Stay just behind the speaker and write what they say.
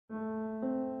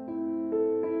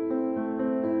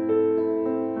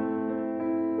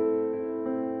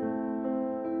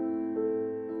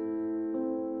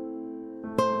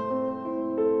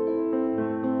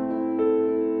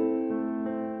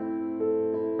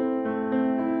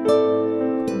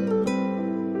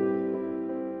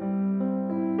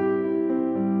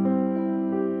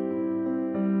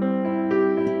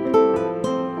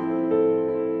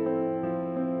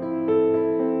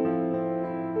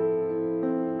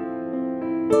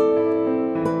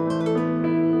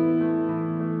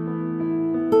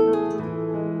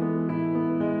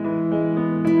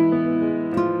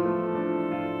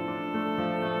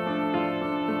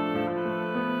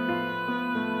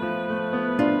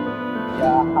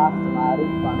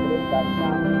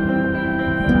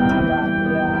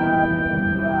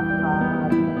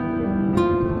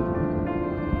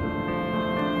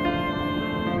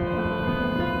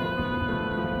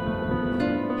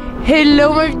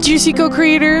Hello my Juicy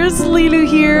co-creators, Lilou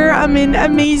here. I'm in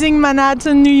amazing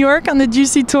Manhattan, New York on the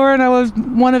Juicy Tour, and I was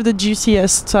one of the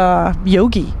juiciest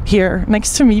yogi here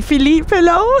next to me. Philippe,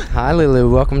 hello. Hi Lilou,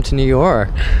 welcome to New York.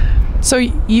 So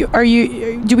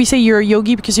do we say you're a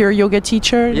yogi because you're a yoga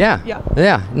teacher?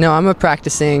 Yeah. No, I'm a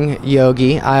practicing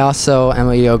yogi. I also am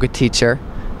a yoga teacher.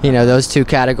 You know, those two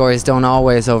categories don't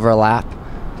always overlap,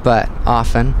 but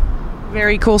often.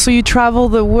 Very cool. So you travel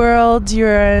the world,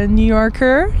 you're a New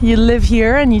Yorker, you live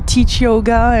here and you teach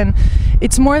yoga, and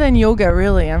it's more than yoga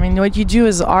really. I mean, what you do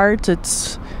is art,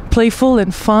 it's playful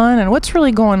and fun. And what's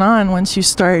really going on once you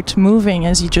start moving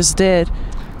as you just did?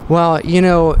 Well, you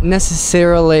know,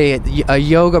 necessarily a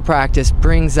yoga practice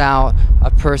brings out a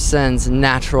person's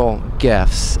natural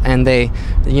gifts, and they,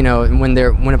 you know,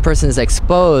 when a person is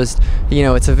exposed, you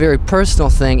know, it's a very personal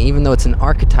thing. Even though it's an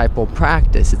archetypal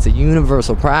practice, it's a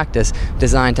universal practice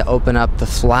designed to open up the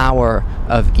flower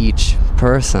of each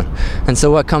person. And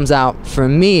so what comes out for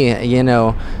me, you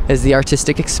know, is the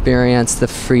artistic experience, the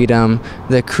freedom,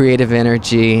 the creative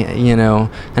energy, you know,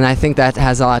 and I think that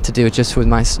has a lot to do just with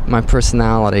my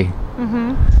personality.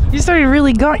 You started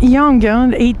really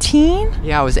young, 18?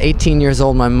 Yeah, I was 18 years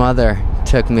old. My mother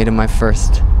took me to my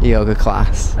first yoga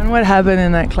class. And what happened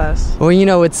in that class? Well, you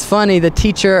know, it's funny. The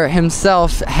teacher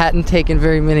himself hadn't taken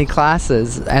very many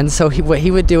classes, and so what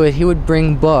he would do is he would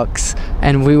bring books,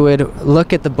 and we would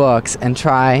look at the books and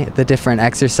try the different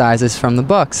exercises from the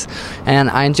books. And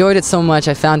I enjoyed it so much,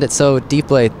 I found it so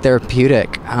deeply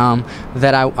therapeutic,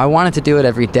 that I wanted to do it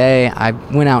every day. I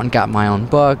went out and got my own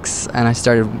books, and I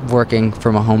started working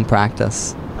from a home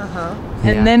practice.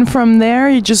 And then from there,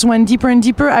 you just went deeper and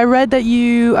deeper. I read that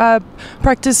you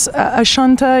practice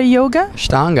Ashtanga yoga?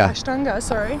 Ashtanga,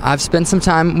 sorry. I've spent some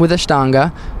time with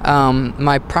Ashtanga.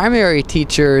 My primary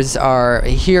teachers are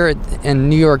here in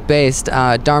New York based.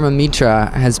 Dharma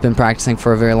Mitra has been practicing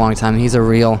for a very long time. He's a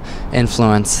real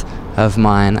influence of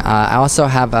mine. I also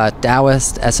have a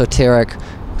Taoist esoteric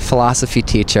philosophy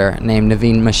teacher named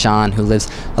Naveen Mashan, who lives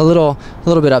a little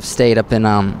bit upstate up in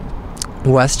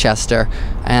Westchester,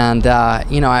 and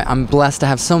you know, I'm blessed to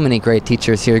have so many great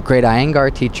teachers here, great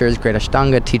Iyengar teachers, great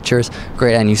Ashtanga teachers,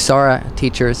 great Anusara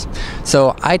teachers.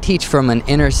 So I teach from an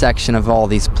intersection of all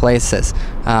these places.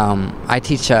 I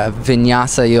teach a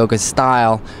Vinyasa yoga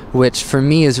style, which for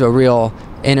me is a real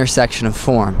intersection of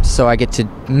forms. So I get to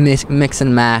mix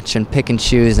and match and pick and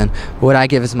choose, and what I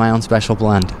give is my own special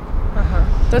blend.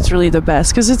 That's really the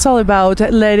best, because it's all about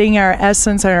letting our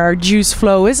essence and our juice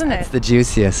flow, isn't it? That's the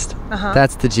juiciest.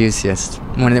 That's the juiciest.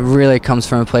 When it really comes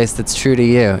from a place that's true to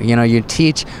you. You know, you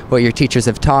teach what your teachers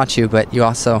have taught you, but you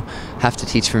also have to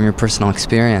teach from your personal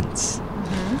experience.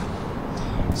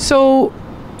 So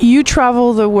you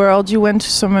travel the world, you went to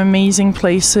some amazing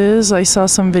places. I saw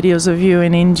some videos of you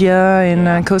in India,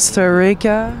 in Costa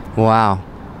Rica. Wow,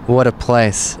 what a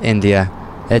place, India.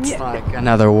 It's like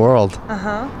another world.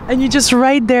 And you just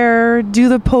right there do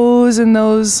the pose and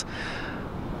those.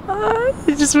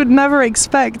 You just would never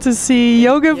expect to see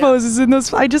yoga poses in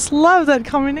those. I just love that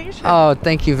combination. Oh,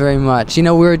 thank you very much. You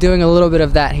know, we were doing a little bit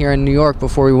of that here in New York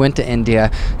before we went to India.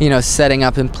 You know, setting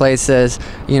up in places,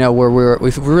 you know, where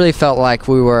we really felt like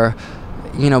we were,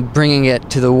 you know, bringing it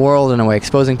to the world in a way,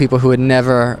 exposing people who would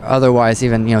never otherwise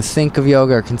even, you know, think of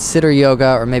yoga or consider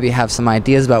yoga, or maybe have some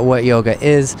ideas about what yoga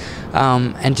is,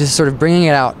 and just sort of bringing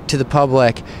it out to the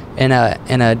public in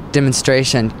a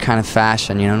demonstration kind of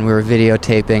fashion, you know. And we were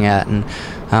videotaping it,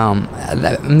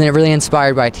 and they're really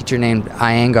inspired by a teacher named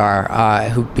Iyengar,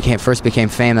 who first became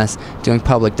famous doing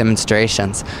public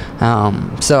demonstrations.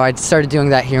 So I started doing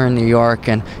that here in New York,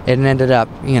 and it ended up,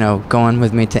 you know, going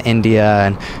with me to India,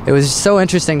 and it was so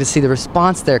interesting to see the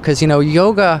response there, because, you know,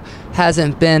 yoga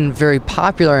hasn't been very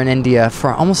popular in India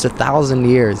for almost 1,000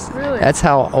 years. Really? That's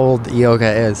how old yoga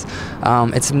is.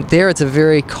 It's a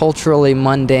very culturally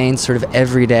mundane, sort of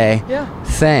everyday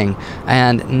thing,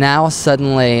 and now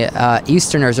suddenly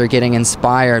Easterners are getting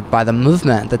inspired by the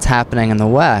movement that's happening in the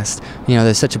West. You know,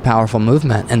 there's such a powerful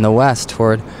movement in the West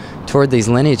toward these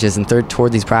lineages and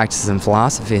toward these practices and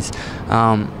philosophies.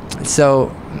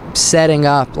 So setting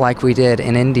up like we did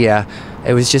in India,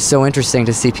 it was just so interesting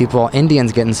to see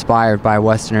Indians get inspired by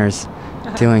Westerners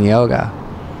doing yoga.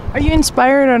 Are you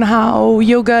inspired on how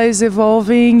yoga is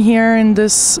evolving here in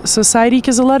this society?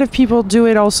 Because a lot of people do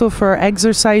it also for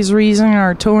exercise reasons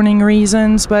or toning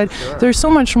reasons, but Sure. there's so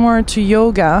much more to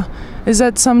yoga. Is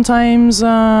that sometimes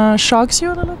shocks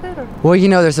you a little bit? Or? Well, you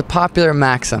know, there's a popular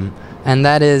maxim, and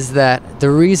that is that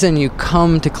the reason you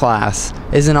come to class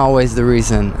isn't always the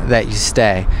reason that you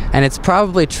stay. And it's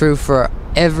probably true for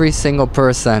every single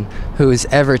person who's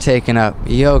ever taken up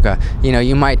yoga. You know,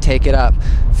 you might take it up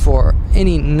for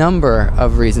any number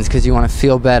of reasons, because you want to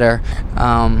feel better,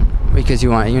 because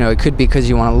you want, you know, it could be because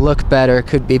you want to look better,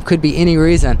 it could be any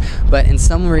reason, but in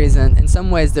some ways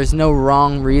there's no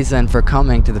wrong reason for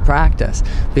coming to the practice,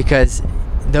 because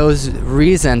those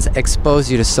reasons expose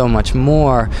you to so much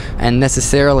more, and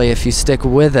necessarily if you stick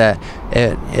with it,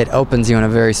 it opens you in a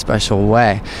very special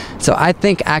way. So I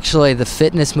think actually the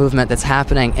fitness movement that's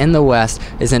happening in the West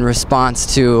is in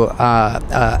response to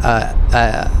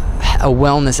a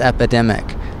wellness epidemic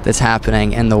that's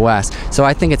happening in the West. So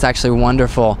I think it's actually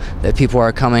wonderful that people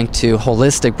are coming to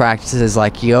holistic practices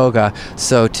like yoga,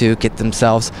 so to get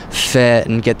themselves fit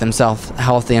and get themselves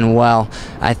healthy and well.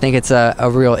 I think it's a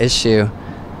real issue,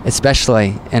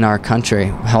 especially in our country,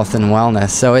 health and wellness.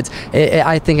 So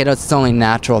I think it's only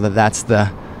natural that that's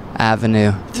the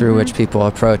avenue through which people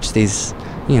approach these,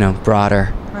 you know,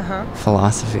 broader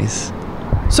philosophies.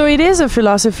 So it is a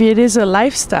philosophy, it is a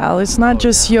lifestyle, it's not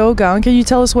just yoga. Can you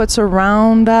tell us what's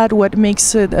around that, what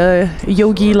makes it a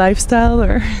yogi lifestyle?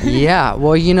 Or Yeah,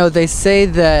 well, you know, they say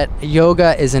that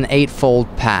yoga is an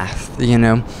eightfold path, you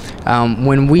know.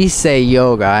 When we say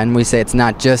yoga, and we say it's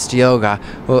not just yoga,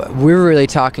 well, we're really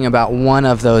talking about one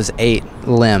of those 8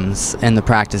 limbs in the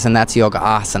practice, and that's yoga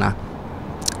asana.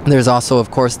 There's also,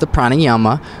 of course, the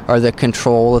pranayama, or the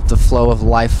control of the flow of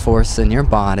life force in your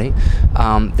body.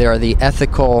 There are the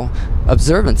ethical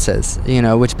observances, you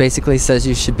know, which basically says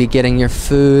you should be getting your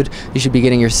food, you should be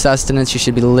getting your sustenance, you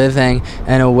should be living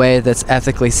in a way that's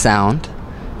ethically sound,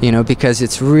 you know, because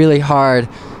it's really hard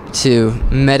to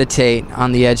meditate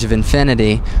on the edge of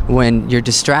infinity when you're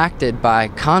distracted by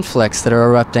conflicts that are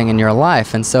erupting in your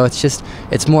life. And so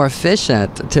it's more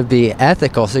efficient to be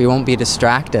ethical, so you won't be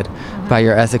distracted by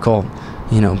your ethical,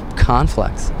 you know,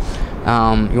 conflicts.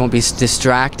 You won't be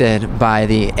distracted by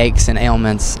the aches and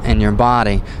ailments in your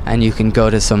body, and you can go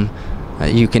to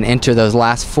you can enter those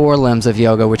last 4 limbs of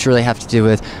yoga, which really have to do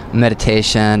with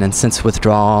meditation and sense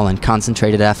withdrawal and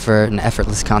concentrated effort and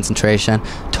effortless concentration,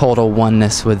 total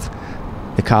oneness with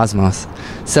the cosmos.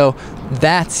 So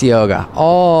that's yoga.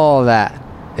 All that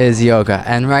is yoga.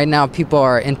 And right now people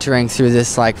are entering through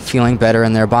this, like, feeling better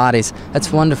in their bodies.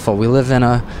 That's wonderful. We live in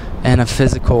a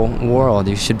physical world.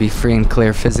 You should be free and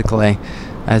clear physically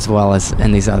as well as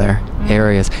in these other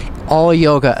areas. All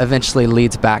yoga eventually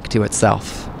leads back to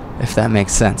itself, if that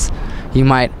makes sense. You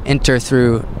might enter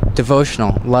through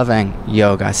devotional, loving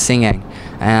yoga, singing,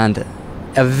 and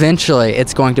eventually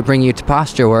it's going to bring you to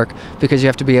posture work, because you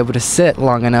have to be able to sit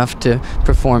long enough to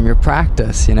perform your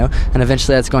practice, you know, and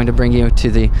eventually that's going to bring you to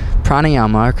the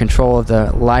pranayama, or control of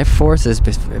the life forces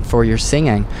for your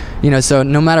singing, you know. So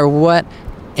no matter what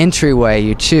entryway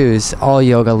you choose, all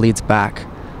yoga leads back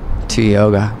to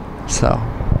yoga. So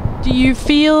do you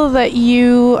feel that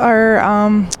you are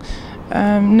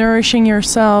nourishing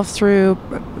yourself through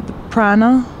the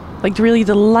prana? Like, really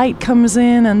the light comes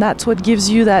in and that's what gives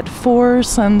you that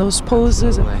force and those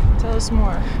poses? Tell us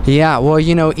more. Yeah, well,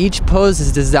 you know, each pose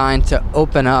is designed to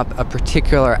open up a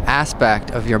particular aspect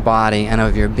of your body and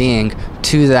of your being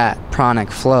to that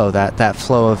pranic flow, that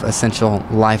flow of essential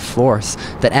life force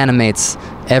that animates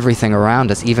everything around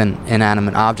us. Even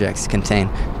inanimate objects contain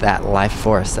that life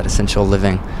force, that essential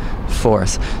living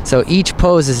force. So each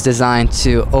pose is designed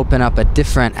to open up a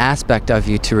different aspect of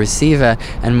you to receive it,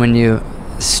 and when you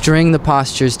string the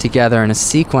postures together in a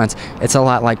sequence, it's a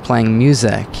lot like playing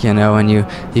music, you know, and you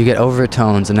get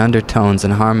overtones and undertones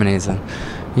and harmonies, and,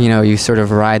 you know, you sort of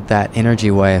ride that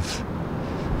energy wave.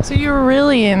 So you're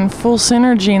really in full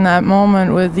synergy in that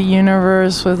moment with the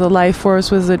universe, with the life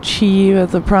force, with the chi,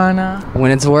 with the prana.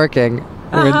 When it's working,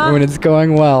 when it's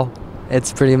going well,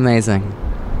 it's pretty amazing.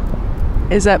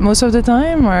 Is that most of the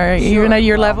time, or Sure. even at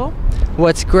your level?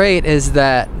 What's great is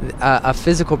that a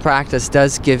physical practice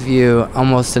does give you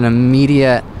almost an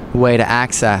immediate way to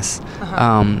access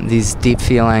these deep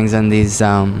feelings and these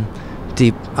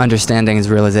deep understandings,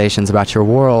 realizations about your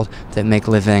world that make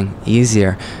living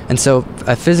easier. And so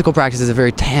a physical practice is a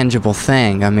very tangible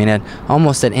thing. I mean,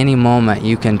 almost at any moment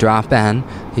you can drop in,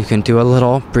 you can do a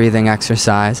little breathing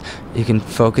exercise, you can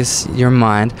focus your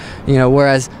mind, you know,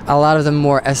 whereas a lot of the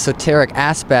more esoteric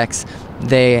aspects,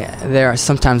 they are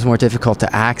sometimes more difficult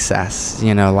to access,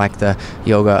 you know, like the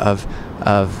yoga of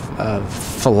of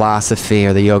philosophy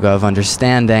or the yoga of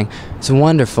understanding. It's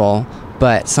wonderful,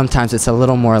 but sometimes it's a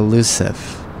little more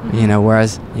elusive. You know,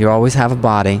 whereas you always have a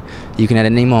body, you can at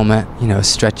any moment, you know,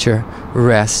 stretch your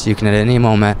wrist, you can at any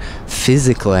moment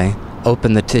physically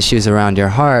open the tissues around your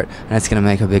heart, and it's going to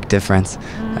make a big difference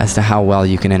as to how well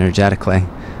you can energetically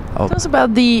open. Tell us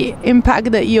about the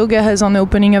impact that yoga has on the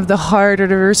opening of the heart, or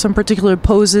there are some particular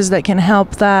poses that can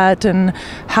help that, and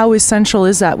how essential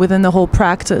is that within the whole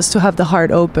practice to have the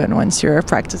heart open once you're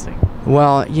practicing?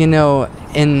 Well, you know,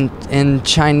 in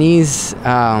Chinese,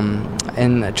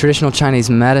 in traditional Chinese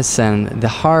medicine, the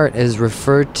heart is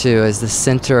referred to as the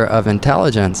center of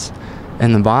intelligence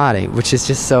in the body, which is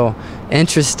just so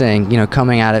interesting. You know,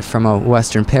 coming at it from a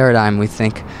Western paradigm, we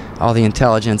think all the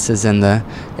intelligence is in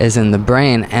the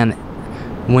brain, and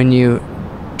when you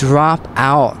drop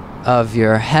out of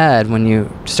your head, when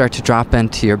you start to drop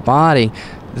into your body,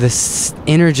 the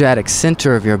energetic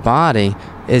center of your body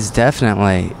is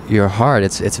definitely your heart.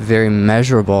 It's very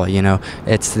measurable, you know.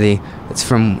 It's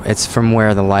from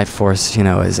where the life force, you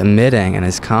know, is emitting and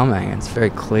is coming. It's very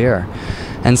clear.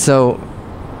 And so,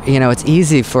 you know, it's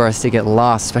easy for us to get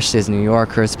lost, especially as New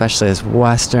Yorkers, especially as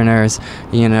Westerners.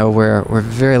 You know, we're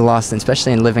very lost, and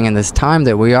especially in living in this time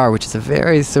that we are, which is a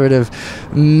very sort of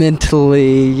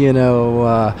mentally, you know,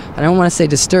 I don't want to say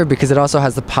disturbed, because it also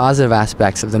has the positive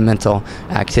aspects of the mental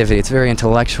activity. It's a very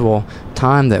intellectual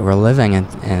time that we're living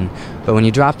in. But when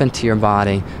you drop into your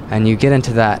body and you get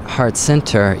into that heart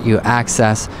center, you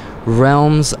access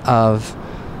realms of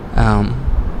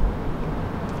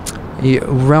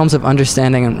realms of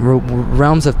understanding and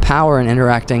realms of power and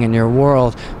interacting in your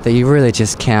world that you really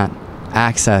just can't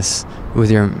access with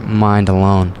your mind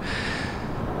alone.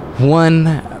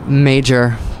 One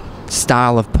major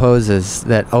style of poses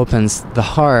that opens the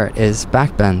heart is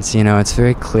back bends. You know, it's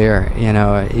very clear. You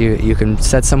know, you can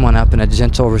set someone up in a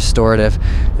gentle restorative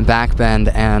back bend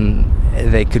and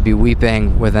they could be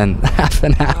weeping within half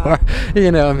an hour.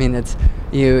 You know, I mean, it's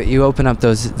you open up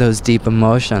those deep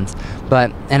emotions.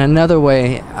 But in another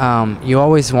way, you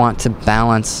always want to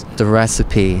balance the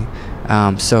recipe.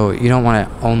 So you don't want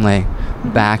to only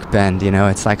back bend, you know.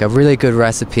 It's like a really good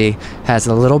recipe has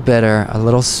a little bitter, a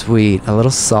little sweet, a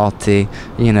little salty,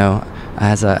 you know,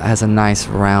 has a nice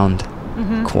round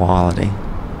quality.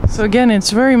 So again,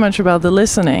 it's very much about the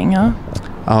listening, huh?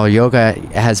 Oh, yoga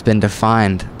has been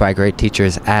defined by great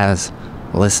teachers as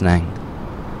listening.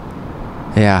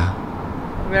 Yeah.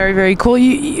 Very, very cool.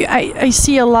 I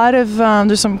see a lot of,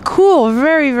 there's some cool,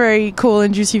 very, very cool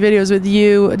and juicy videos with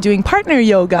you doing partner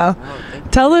yoga.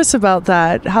 Tell us about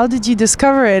that. How did you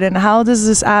discover it, and how does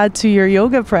this add to your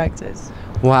yoga practice?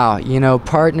 Wow, you know,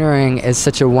 partnering is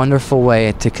such a wonderful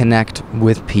way to connect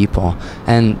with people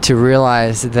and to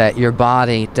realize that your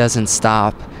body doesn't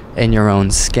stop in your own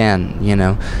skin, you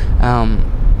know.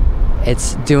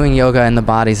 It's doing yoga in the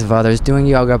bodies of others, doing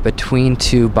yoga between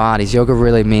two bodies. Yoga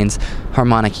really means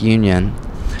harmonic union.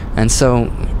 And so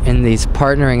in these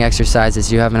partnering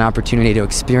exercises, you have an opportunity to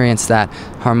experience that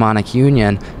harmonic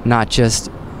union, not just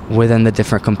within the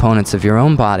different components of your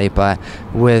own body, but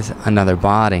with another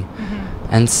body.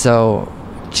 And so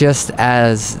just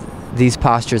as these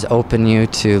postures open you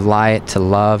to light, to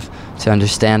love, to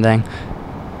understanding,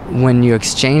 when you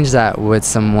exchange that with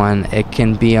someone, it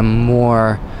can be a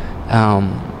more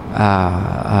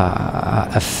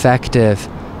effective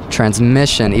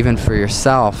transmission, even for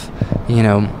yourself, you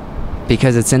know,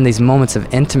 because it's in these moments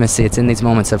of intimacy, it's in these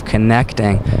moments of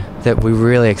connecting that we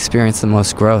really experience the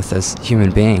most growth as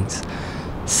human beings.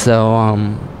 So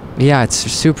yeah, it's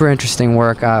super interesting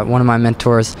work. One of my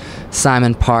mentors,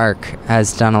 Simon Park,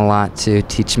 has done a lot to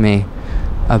teach me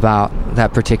about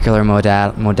that particular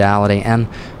modality, and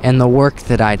the work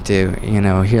that I do, you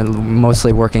know, here,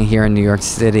 mostly working here in New York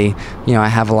City, you know, I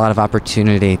have a lot of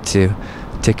opportunity to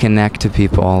connect to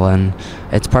people, and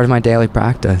it's part of my daily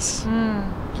practice.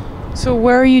 So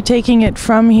where are you taking it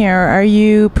from here? Are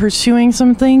you pursuing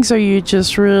some things? Are you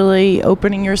just really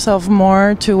opening yourself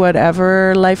more to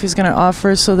whatever life is going to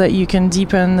offer so that you can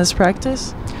deepen this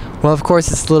practice? Well, of course,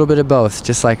 it's a little bit of both,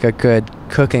 just like a good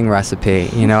cooking recipe.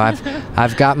 You know,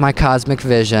 I've got my cosmic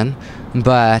vision,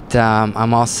 but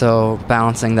I'm also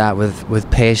balancing that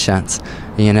with patience.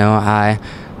 You know,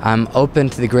 I'm open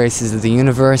to the graces of the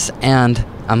universe, and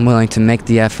I'm willing to make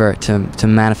the effort to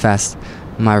manifest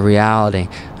my reality.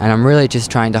 And I'm really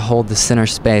just trying to hold the center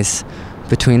space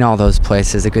between all those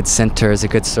places. A good center is a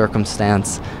good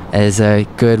circumstance, is a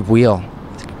good wheel,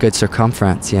 good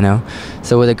circumference, you know.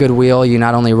 So with a good wheel, you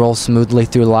not only roll smoothly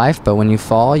through life, but when you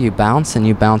fall, you bounce, and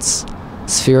you bounce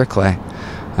spherically.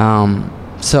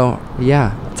 So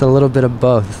yeah, it's a little bit of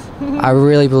both. I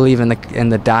really believe in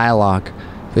the dialogue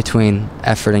between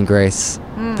effort and grace,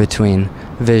 between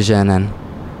vision and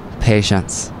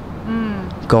patience,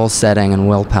 goal setting and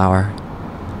willpower.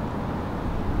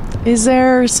 Is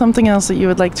there something else that you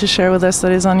would like to share with us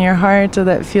that is on your heart or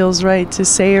that feels right to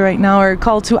say right now, or a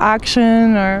call to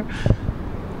action, or?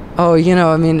 Oh,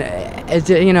 I mean,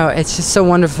 it's just so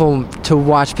wonderful to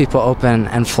watch people open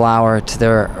and flower to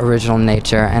their original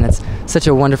nature, and it's such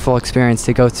a wonderful experience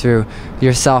to go through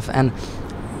yourself, and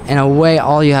in a way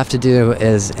all you have to do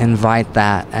is invite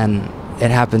that, and it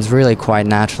happens really quite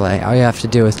naturally. All you have to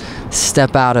do is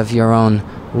step out of your own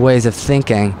ways of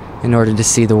thinking in order to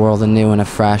see the world anew and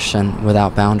afresh and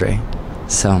without boundary.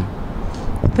 So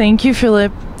thank you,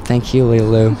 Phillip. Thank you,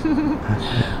 Lilou.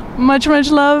 Much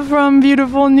love from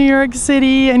beautiful New York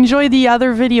City. Enjoy the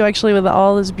other video actually with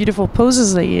all these beautiful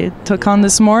poses that you took on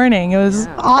this morning. It was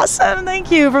awesome. Thank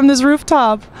you, from this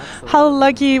rooftop. Absolutely. How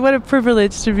lucky, what a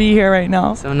privilege to be here right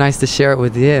now. So nice to share it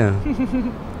with you.